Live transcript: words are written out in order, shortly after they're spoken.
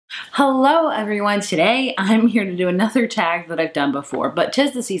Hello everyone, today I'm here to do another tag that I've done before, but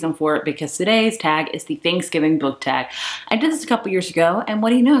 'tis the season for it because today's tag is the Thanksgiving book tag. I did this a couple years ago, and what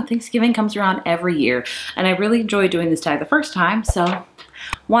do you know, Thanksgiving comes around every year, and I really enjoyed doing this tag the first time, so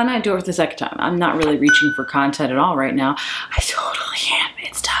why not do it the second time? I'm not really reaching for content at all right now. I totally am.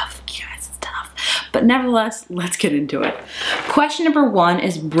 It's tough, guys, it's tough. But nevertheless, let's get into it. Question number 1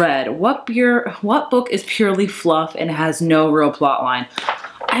 is bread. What book is purely fluff and has no real plot line?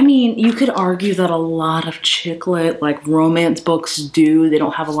 I mean, you could argue that a lot of chick lit, like romance books do. They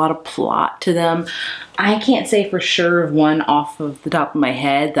don't have a lot of plot to them. I can't say for sure of one off of the top of my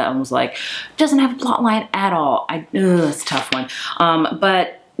head that was like, doesn't have a plot line at all. It's a tough one.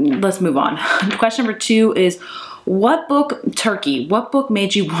 But let's move on. Question number 2 is, what book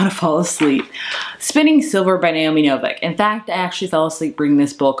made you want to fall asleep? Spinning Silver by Naomi Novik. In fact, I actually fell asleep reading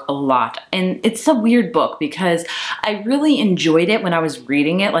this book a lot. And it's a weird book because I really enjoyed it when I was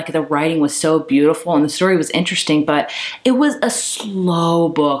reading it. Like, the writing was so beautiful and the story was interesting, but it was a slow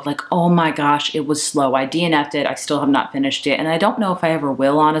book. Like, oh my gosh, it was slow. I DNF'd it. I still have not finished it. And I don't know if I ever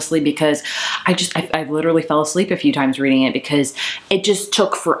will, honestly, because I literally fell asleep a few times reading it because it just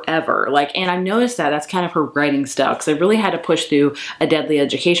took forever. Like, and I noticed that that's kind of her writing style, because I really had to push through A Deadly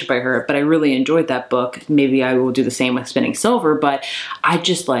Education by her, but I really enjoyed that book. Maybe I will do the same with Spinning Silver, but I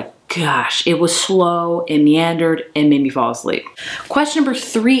just like, gosh, it was slow, it meandered, and made me fall asleep. Question number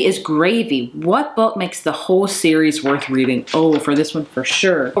 3 is gravy. What book makes the whole series worth reading? Oh, for this one for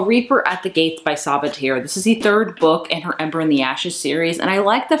sure. A Reaper at the Gates by Sabatier. This is the 3rd book in her Ember in the Ashes series, and I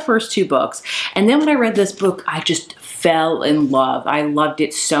liked the first 2 books. And then when I read this book, I just fell in love. I loved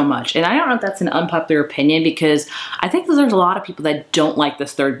it so much. And I don't know if that's an unpopular opinion, because I think that there's a lot of people that don't like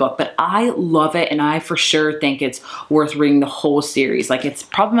this 3rd book, but I love it, and I for sure think it's worth reading the whole series. Like, it's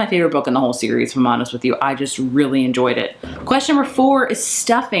probably my favorite book in the whole series, if I'm honest with you. I just really enjoyed it. Question number 4 is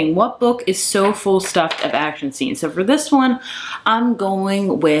stuffing. What book is so full stuffed of action scenes? So for this one, I'm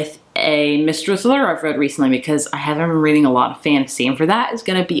going with a mystery thriller I've read recently, because I haven't been reading a lot of fantasy, and for that is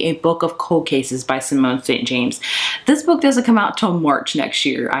going to be A Book of Cold Cases by Simone St. James. This book doesn't come out till March next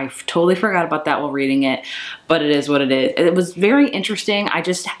year. I totally forgot about that while reading it, but it is what it is. It was very interesting.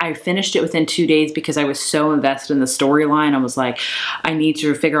 I finished it within 2 days because I was so invested in the storyline. I was like, I need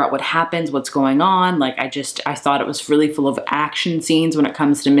to figure out what happens, what's going on. Like, I thought it was really full of action scenes when it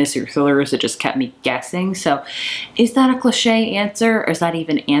comes to mystery thrillers. It just kept me guessing. So is that a cliche answer, or is that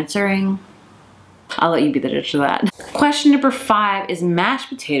even answering? I'll let you be the judge of that. Question number 5 is mashed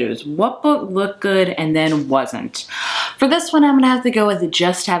potatoes. What book looked good and then wasn't? For this one, I'm gonna have to go with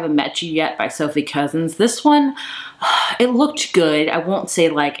Just Haven't Met You Yet by Sophie Cousins. This one, it looked good. I won't say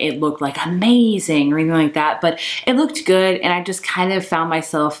like it looked like amazing or anything like that, but it looked good, and I just kind of found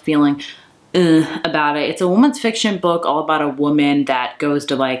myself feeling about it. It's a woman's fiction book all about a woman that goes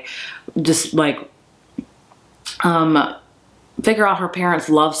to figure out her parents'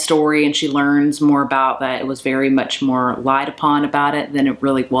 love story, and she learns more about that. It was very much more lied upon about it than it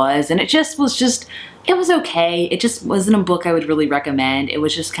really was, and it was okay. It just wasn't a book I would really recommend. It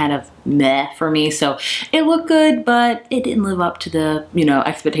was just kind of meh for me. So it looked good, but it didn't live up to the,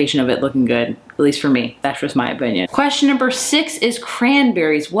 expectation of it looking good. At least for me. That's just my opinion. Question number 6 is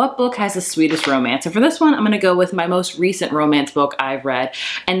Cranberries. What book has the sweetest romance? And for this one, I'm gonna go with my most recent romance book I've read,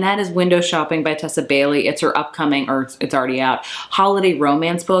 and that is Window Shopping by Tessa Bailey. It's her upcoming, or it's already out, holiday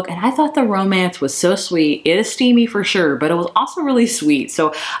romance book, and I thought the romance was so sweet. It is steamy for sure, but it was also really sweet.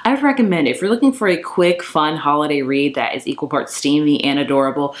 So I would recommend it. If you're looking for a quick, fun holiday read that is equal parts steamy and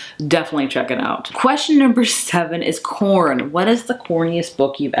adorable, definitely check it out. Question number 7 is corn. What is the corniest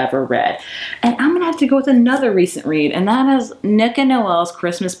book you've ever read? And I'm gonna have to go with another recent read, and that is Nick and Noelle's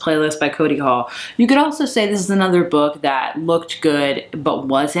Christmas Playlist by Cody Hall. You could also say this is another book that looked good but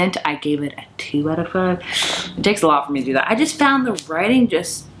wasn't. I gave it a 2 out of 5. It takes a lot for me to do that. I just found the writing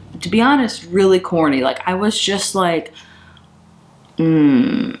just, to be honest, really corny. Like, I was just like,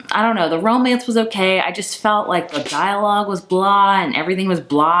 I don't know, the romance was okay. I just felt like the dialogue was blah and everything was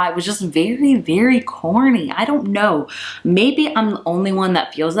blah. It was just very, very corny. I don't know. Maybe I'm the only one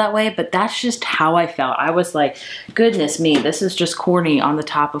that feels that way, but that's just how I felt. I was like, goodness me, this is just corny on the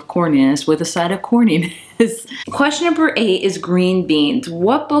top of corniness with a side of corniness. Question number 8 is green beans.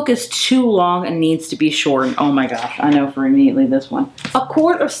 What book is too long and needs to be shortened? Oh my gosh, I know for immediately this one. A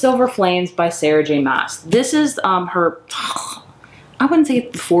Court of Silver Flames by Sarah J. Maas. This is her, I wouldn't say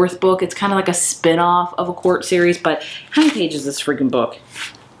it's the 4th book. It's kind of like a spin-off of a court series, but how many pages is this freaking book?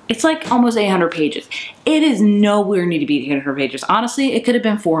 It's like almost 800 pages. It is nowhere near to be 800 pages. Honestly, it could have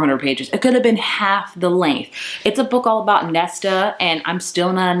been 400 pages. It could have been half the length. It's a book all about Nesta, and I'm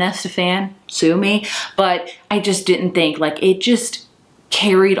still not a Nesta fan. Sue me. But I just didn't think, like, it just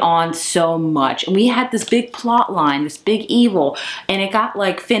carried on so much. And we had this big plot line, this big evil, and it got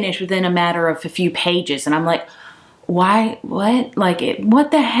like finished within a matter of a few pages. And I'm like, why, what? Like,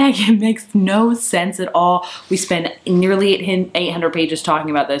 what the heck? It makes no sense at all. We spend nearly 800 pages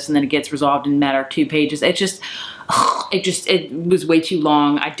talking about this, and then it gets resolved in a matter of 2 pages. It was way too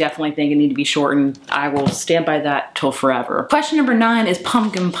long. I definitely think it needed to be shortened. I will stand by that till forever. Question number 9 is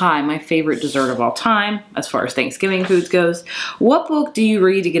pumpkin pie, my favorite dessert of all time, as far as Thanksgiving foods goes. What book do you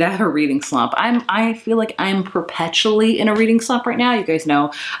read to get out of a reading slump? I feel like I'm perpetually in a reading slump right now. You guys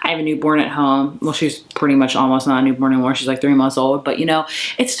know I have a newborn at home. Well, she's pretty much almost not a newborn anymore. She's like 3 months old, but you know,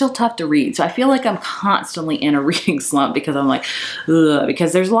 it's still tough to read. So I feel like I'm constantly in a reading slump because I'm like, ugh,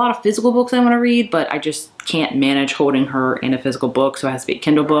 because there's a lot of physical books I want to read, but I just can't manage holding her in a physical book, so it has to be a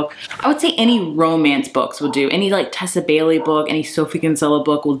Kindle book. I would say any romance books will do. Any like Tessa Bailey book, any Sophie Kinsella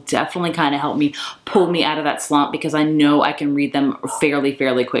book will definitely kind of help me pull me out of that slump because I know I can read them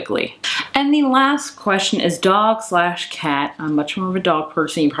fairly quickly. And the last question is dog/cat. I'm much more of a dog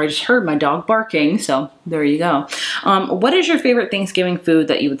person. You probably just heard my dog barking, so there you go. What is your favorite Thanksgiving food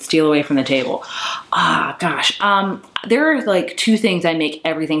that you would steal away from the table? Ah, gosh. There are like 2 things I make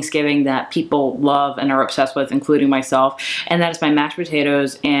every Thanksgiving that people love and are obsessed with, including myself, and that is my mashed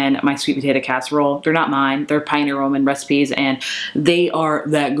potatoes and my sweet potato casserole. They're not mine. They're Pioneer Roman recipes, and they are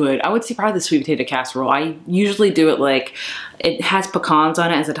that good. I would say probably the sweet potato casserole. I usually do it like, it has pecans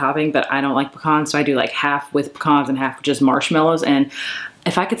on it as a topping, but I don't like pecans, so I do like half with pecans and half with just marshmallows. And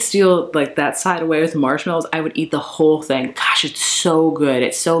if I could steal like that side away with marshmallows, I would eat the whole thing. Gosh, it's so good.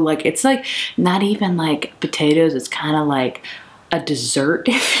 It's so like, it's like not even like potatoes. It's kind of like a dessert,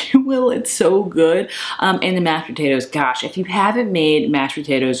 if you will. It's so good. And the mashed potatoes, gosh, if you haven't made mashed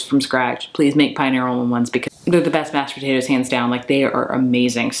potatoes from scratch, please make Pioneer Roman ones because they're the best mashed potatoes hands down. Like, they are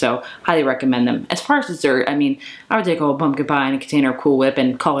amazing. So highly recommend them. As far as dessert, I mean, I would take a whole pumpkin pie and a container of Cool Whip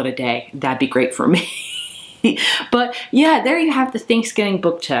and call it a day. That'd be great for me. But yeah, there you have the Thanksgiving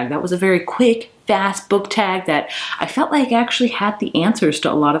book tag. That was a very quick, fast book tag that I felt like actually had the answers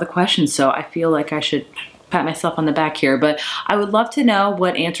to a lot of the questions. So I feel like I should pat myself on the back here, but I would love to know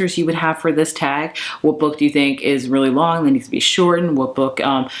what answers you would have for this tag. What book do you think is really long that needs to be shortened? What book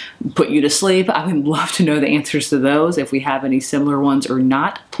put you to sleep? I would love to know the answers to those. If we have any similar ones or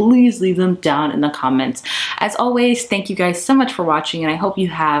not, please leave them down in the comments. As always, thank you guys so much for watching, and I hope you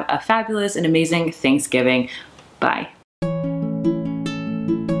have a fabulous and amazing Thanksgiving. Bye.